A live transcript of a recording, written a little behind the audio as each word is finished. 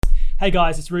Hey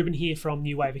guys, it's Ruben here from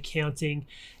New Wave Accounting.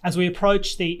 As we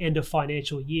approach the end of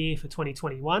financial year for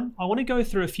 2021, I want to go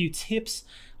through a few tips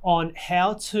on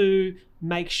how to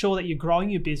make sure that you're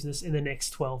growing your business in the next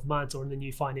 12 months or in the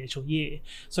new financial year.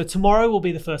 So tomorrow will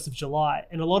be the 1st of July,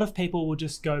 and a lot of people will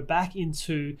just go back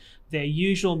into their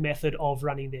usual method of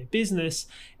running their business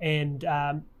and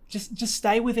just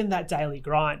stay within that daily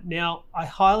grind. Now, I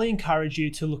highly encourage you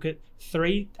to look at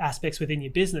 3 aspects within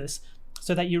your business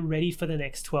so that you're ready for the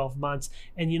next 12 months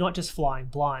and you're not just flying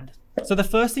blind. So the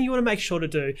first thing you want to make sure to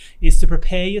do is to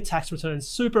prepare your tax returns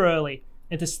super early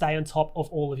and to stay on top of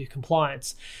all of your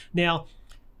compliance. Now,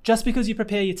 just because you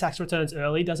prepare your tax returns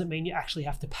early doesn't mean you actually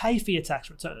have to pay for your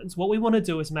tax returns. What we want to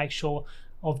do is make sure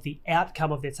of the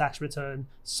outcome of their tax return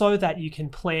so that you can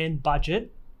plan,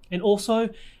 budget, and also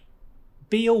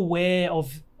be aware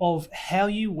of how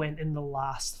you went in the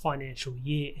last financial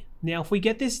year. Now, if we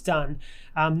get this done,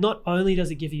 not only does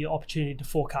it give you an opportunity to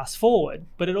forecast forward,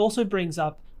 but it also brings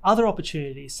up other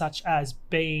opportunities such as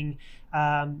being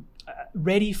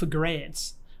ready for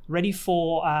grants, ready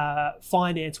for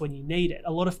finance when you need it.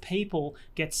 A lot of people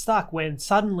get stuck when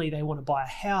suddenly they want to buy a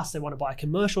house, they want to buy a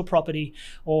commercial property,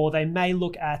 or they may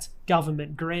look at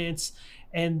government grants,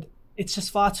 and it's just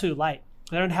far too late.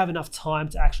 They don't have enough time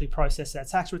to actually process their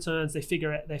tax returns.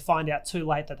 They find out too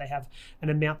late that they have an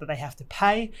amount that they have to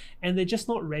pay, and they're just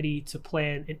not ready to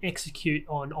plan and execute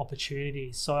on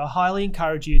opportunities. So I highly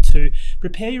encourage you to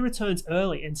prepare your returns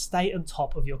early and stay on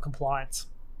top of your compliance.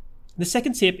 The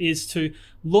second tip is to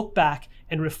look back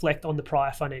and reflect on the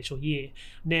prior financial year.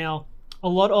 Now, a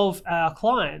lot of our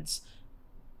clients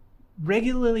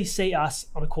regularly see us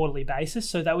on a quarterly basis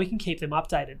so that we can keep them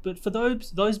updated. But for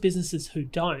those businesses who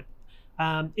don't,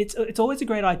 it's always a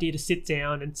great idea to sit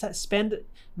down and spend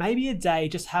maybe a day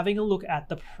just having a look at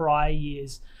the prior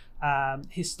year's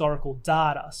historical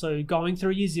data. So going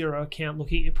through your zero account,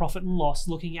 looking at your profit and loss,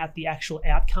 looking at the actual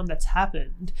outcome that's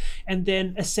happened, and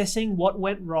then assessing what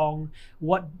went wrong,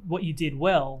 what you did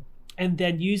well, and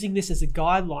then using this as a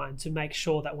guideline to make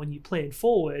sure that when you plan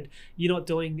forward, you're not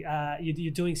doing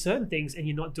you're doing certain things and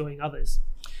you're not doing others.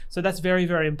 So that's very,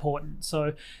 very important.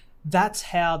 So that's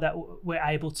how that we're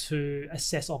able to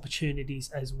assess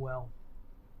opportunities as well.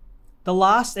 The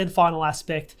last and final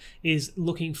aspect is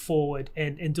looking forward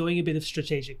and doing a bit of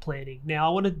strategic planning. Now,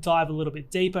 I want to dive a little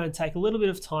bit deeper and take a little bit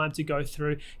of time to go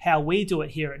through how we do it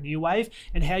here at New Wave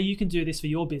and how you can do this for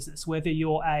your business, whether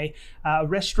you're a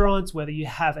restaurant, whether you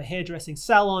have a hairdressing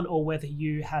salon, or whether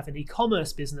you have an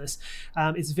e-commerce business.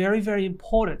 It's very, very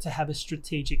important to have a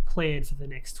strategic plan for the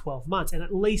next 12 months, and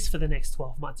at least for the next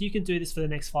 12 months. You can do this for the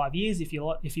next 5 years if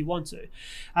you want to.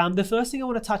 The first thing I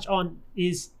want to touch on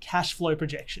is cash flow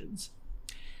projections.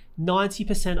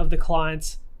 90% of the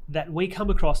clients that we come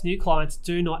across, new clients,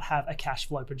 do not have a cash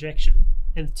flow projection.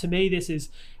 And to me, this is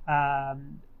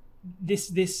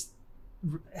this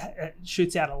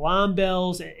shoots out alarm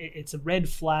bells. It's a red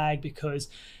flag because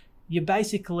you're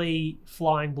basically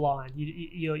flying blind.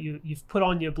 You've put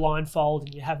on your blindfold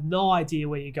and you have no idea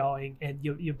where you're going, and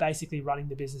you're basically running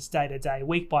the business day to day,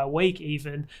 week by week,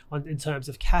 even in terms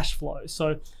of cash flow.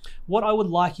 So what I would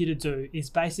like you to do is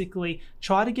basically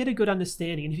try to get a good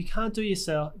understanding. And if you can't do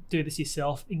this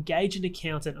yourself, engage an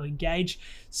accountant or engage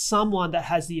someone that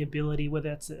has the ability,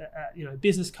 whether it's a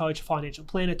business coach, financial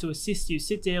planner, to assist you,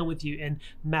 sit down with you and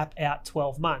map out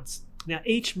 12 months. Now,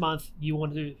 each month you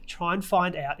want to try and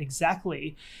find out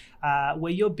exactly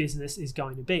where your business is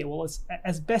going to be. Well,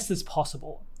 as best as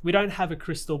possible. We don't have a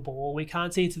crystal ball. We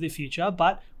can't see into the future,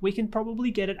 but we can probably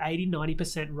get it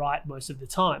 80-90% right most of the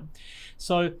time.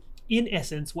 So in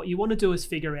essence, what you want to do is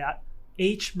figure out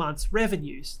each month's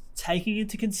revenues, taking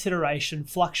into consideration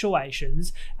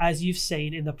fluctuations as you've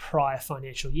seen in the prior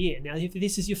financial year. Now, if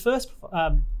this is your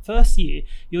first year,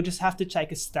 you'll just have to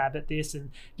take a stab at this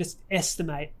and just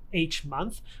estimate each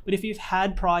month. But if you've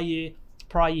had prior year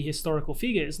historical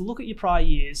figures, look at your prior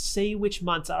years, see which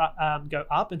months go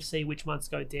up and see which months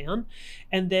go down,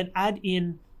 and then add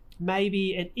in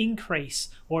maybe an increase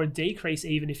or a decrease,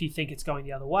 even if you think it's going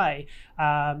the other way,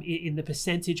 in the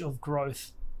percentage of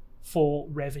growth for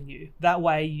revenue. That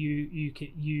way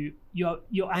you're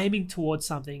aiming towards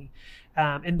something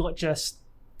and not just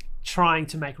trying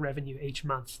to make revenue each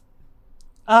month.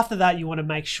 After that, you want to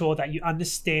make sure that you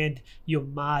understand your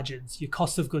margins, your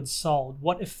cost of goods sold,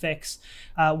 what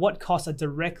costs are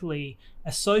directly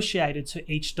associated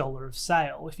to each dollar of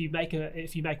sale. If you make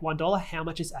 $1, how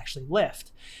much is actually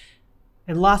left?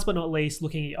 And last but not least,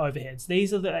 looking at your overheads.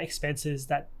 These are the expenses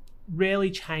that rarely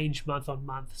change month on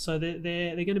month. So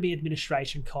they're going to be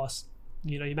administration costs.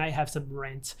 You may have some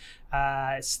rent,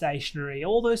 stationery,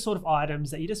 all those sort of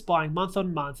items that you're just buying month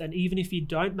on month. And even if you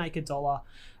don't make $1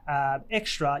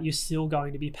 extra, you're still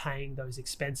going to be paying those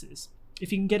expenses.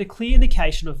 If you can get a clear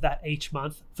indication of that each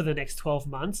month for the next 12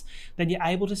 months, then you're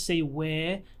able to see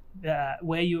where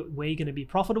you're going to be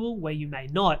profitable, where you may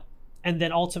not, and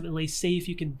then ultimately see if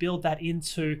you can build that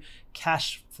into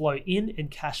cash flow in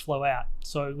and cash flow out.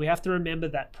 So we have to remember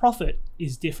that profit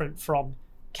is different from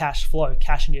cash flow,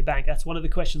 cash in your bank. That's one of the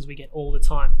questions we get all the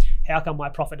time. How come my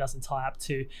profit doesn't tie up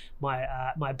to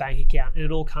my bank account? And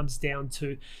it all comes down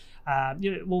to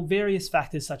various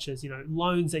factors such as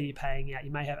loans that you're paying out.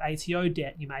 You may have ATO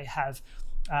debt. You may have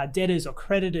debtors or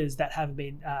creditors that have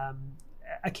been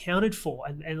accounted for,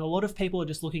 and a lot of people are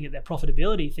just looking at their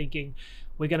profitability thinking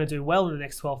we're going to do well in the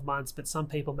next 12 months, but some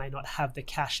people may not have the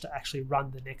cash to actually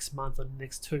run the next month or the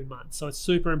next 2 months. So it's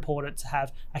super important to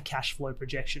have a cash flow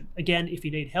projection. Again, if you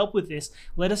need help with this,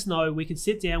 let us know. We can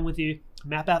sit down with you,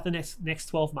 map out the next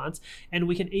 12 months, and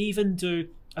we can even do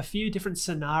a few different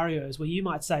scenarios where you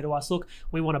might say to us, look,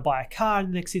 we want to buy a car in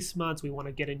the next 6 months, we want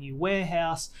to get a new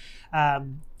warehouse,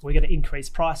 we're going to increase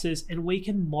prices, and we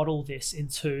can model this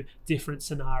into different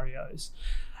scenarios.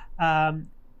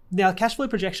 Now, cash flow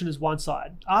projection is one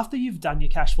side. After you've done your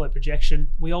cash flow projection,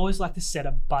 we always like to set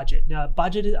a budget. Now, a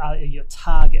budget are your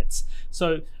targets.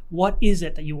 So what is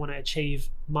it that you want to achieve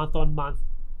month on month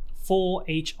for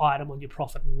each item on your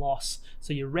profit and loss?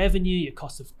 So your revenue, your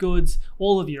cost of goods,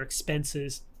 all of your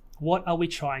expenses, what are we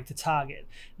trying to target?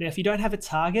 Now, if you don't have a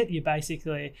target, you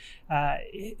basically,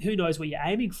 who knows what you're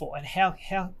aiming for, and how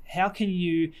can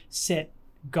you set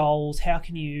goals? How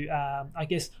can you,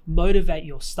 motivate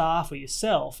your staff or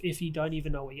yourself if you don't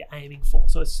even know what you're aiming for?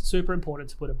 So it's super important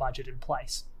to put a budget in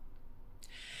place.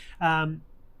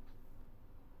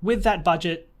 With that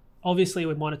budget, obviously,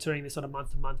 we're monitoring this on a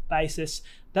month-to-month basis.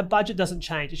 That budget doesn't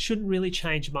change. It shouldn't really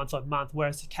change month on month,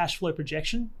 whereas the cash flow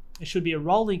projection, it should be a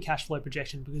rolling cash flow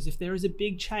projection, because if there is a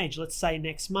big change, let's say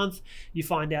next month you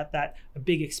find out that a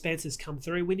big expense has come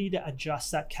through, we need to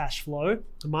adjust that cash flow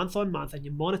month on month, and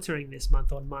you're monitoring this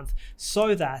month on month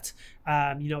so that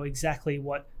you know exactly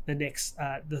what the next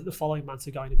the following months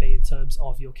are going to be in terms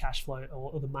of your cash flow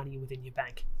or the money within your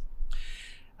bank.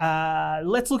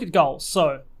 Let's look at goals.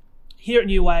 So here at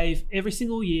New Wave, every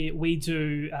single year we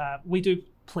do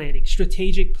planning,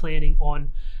 strategic planning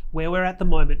on where we're at the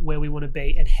moment, where we want to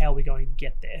be, and how we're going to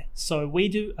get there. So we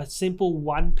do a simple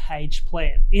one-page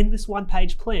plan. In this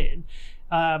one-page plan,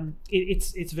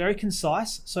 it's very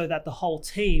concise so that the whole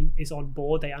team is on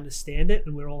board, they understand it,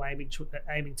 and we're all aiming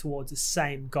towards the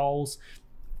same goals,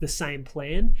 the same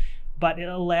plan. But it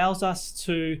allows us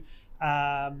to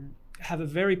have a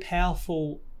very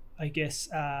powerful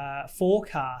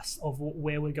forecast of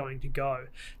where we're going to go.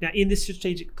 Now, in this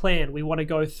strategic plan, we want to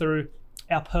go through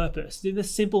our purpose, the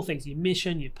simple things, your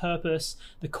mission, your purpose,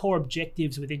 the core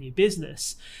objectives within your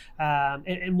business,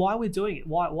 and why we're doing it.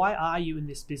 Why are you in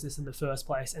this business in the first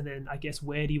place? And then,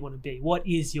 where do you want to be? What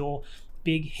is your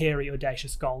big, hairy,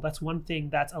 audacious goal? That's one thing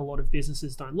that a lot of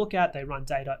businesses don't look at. They run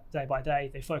day by day.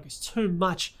 They focus too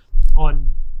much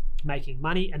on making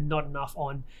money and not enough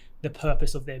on the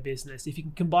purpose of their business. If you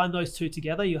can combine those two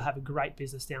together, you'll have a great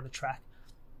business down the track.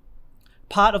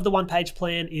 Part of the one-page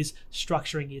plan is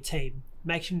structuring your team,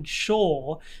 making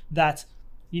sure that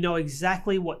you know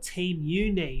exactly what team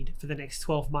you need for the next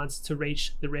 12 months to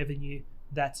reach the revenue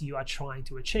that you are trying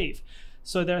to achieve.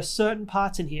 So there are certain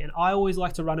parts in here, and I always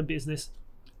like to run a business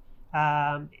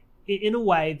in a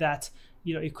way that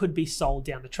it could be sold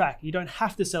down the track. You don't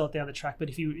have to sell it down the track, but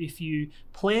if you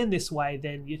plan this way,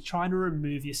 then you're trying to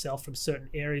remove yourself from certain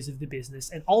areas of the business,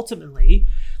 and ultimately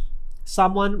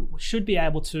someone should be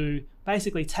able to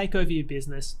basically take over your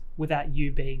business without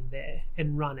you being there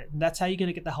and run it. And that's how you're going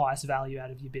to get the highest value out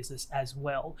of your business as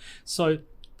well. So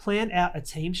plan out a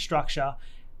team structure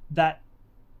that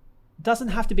doesn't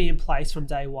have to be in place from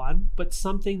day one, but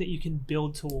something that you can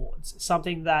build towards,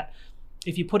 something that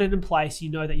if you put it in place, you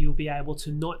know that you'll be able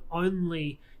to not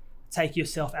only take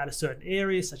yourself out of certain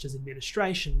areas such as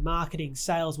administration, marketing,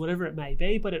 sales, whatever it may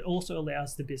be, but it also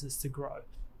allows the business to grow.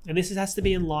 And this has to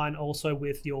be in line also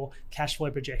with your cash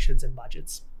flow projections and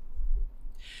budgets.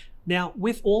 Now,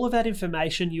 with all of that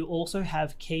information, you also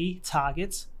have key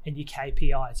targets and your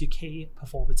KPIs, your key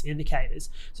performance indicators.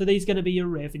 So these are going to be your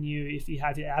revenue, if you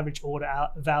have your average order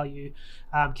value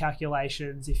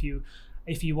calculations, if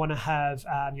you want to have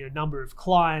number of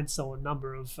clients or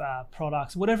number of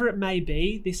products, whatever it may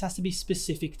be, this has to be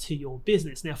specific to your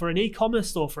business. Now, for an e-commerce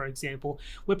store, for example,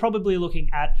 we're probably looking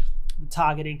at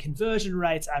targeting conversion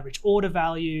rates, average order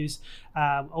values,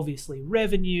 obviously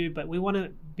revenue, but we want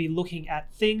to be looking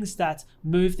at things that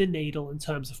move the needle in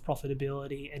terms of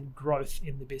profitability and growth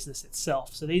in the business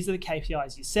itself. So these are the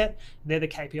KPIs you set. They're the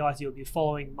KPIs you'll be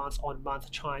following month on month,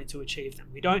 trying to achieve them.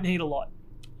 We don't need a lot.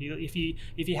 If you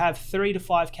have 3 to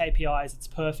 5 KPIs, it's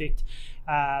perfect.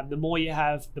 The more you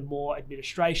have, the more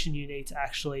administration you need to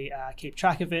actually keep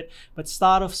track of it. But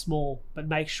start off small, but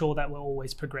make sure that we're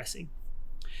always progressing.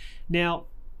 Now,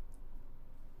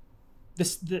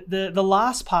 the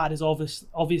last part is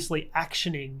obviously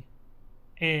actioning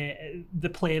the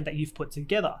plan that you've put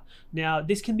together. Now,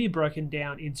 this can be broken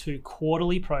down into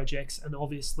quarterly projects and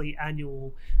obviously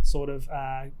annual sort of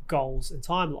goals and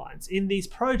timelines. In these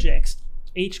projects,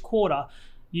 each quarter,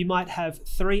 you might have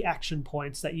 3 action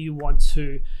points that you want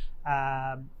to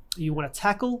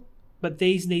tackle, but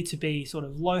these need to be sort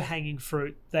of low-hanging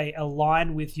fruit. They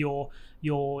align with your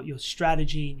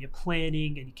strategy and your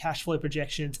planning and your cash flow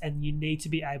projections, and you need to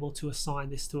be able to assign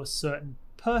this to a certain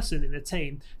person in the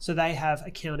team so they have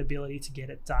accountability to get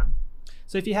it done.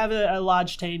 So if you have a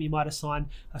large team, you might assign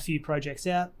a few projects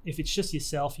out. If it's just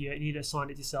yourself, you need to assign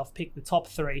it yourself. Pick the top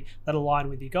 3 that align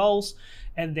with your goals,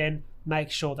 and then make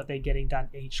sure that they're getting done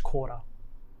each quarter.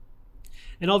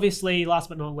 And obviously, last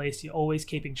but not least, you're always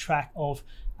keeping track of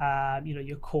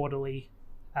your quarterly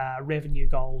revenue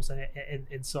goals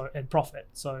and profit.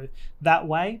 So that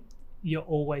way, you're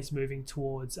always moving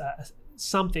towards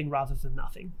something rather than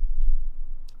nothing.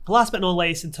 Last but not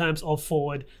least, in terms of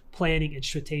forward planning and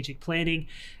strategic planning,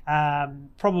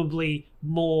 probably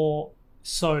more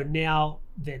so now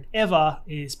than ever,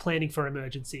 is planning for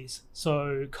emergencies.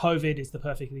 So COVID is the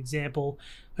perfect example.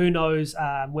 Who knows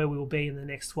where we will be in the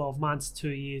next 12 months, 2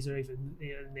 years, or even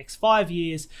the next 5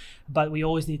 years, but we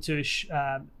always need to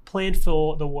plan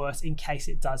for the worst in case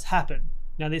it does happen.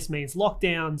 Now, this means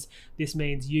lockdowns. This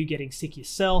means you getting sick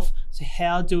yourself. So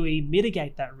how do we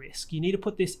mitigate that risk? You need to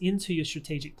put this into your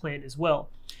strategic plan as well,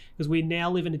 because we now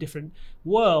live in a different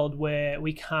world where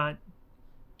we can't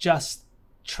just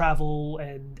travel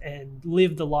and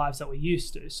live the lives that we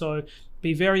used to. So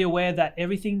be very aware that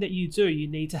everything that you do, you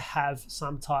need to have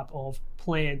some type of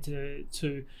plan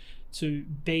to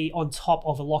be on top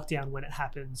of a lockdown when it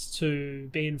happens, to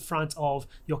be in front of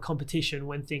your competition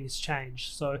when things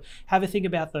change. So have a think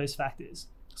about those factors.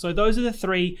 So those are the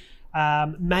 3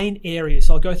 main areas.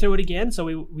 So I'll go through it again. So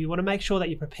we want to make sure that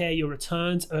you prepare your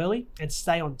returns early and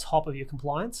stay on top of your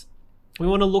compliance. We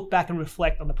want to look back and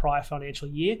reflect on the prior financial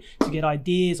year to get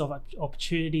ideas of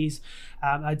opportunities,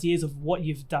 ideas of what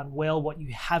you've done well, what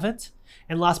you haven't.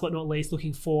 And last but not least,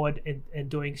 looking forward and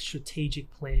doing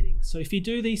strategic planning. So if you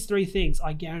do these 3 things,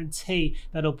 I guarantee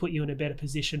that it'll put you in a better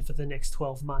position for the next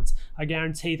 12 months. I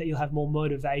guarantee that you'll have more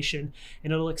motivation,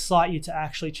 and it'll excite you to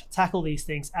actually tackle these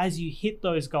things as you hit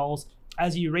those goals.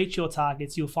 As you reach your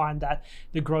targets, you'll find that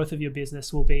the growth of your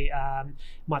business will be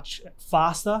much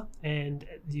faster, and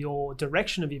your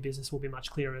direction of your business will be much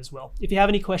clearer as well. If you have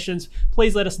any questions,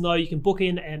 please let us know. You can book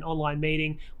in an online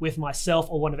meeting with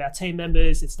myself or one of our team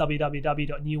members. It's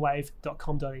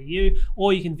www.newwave.com.au,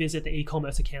 or you can visit the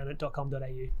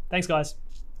ecommerceaccountant.com.au. Thanks, guys.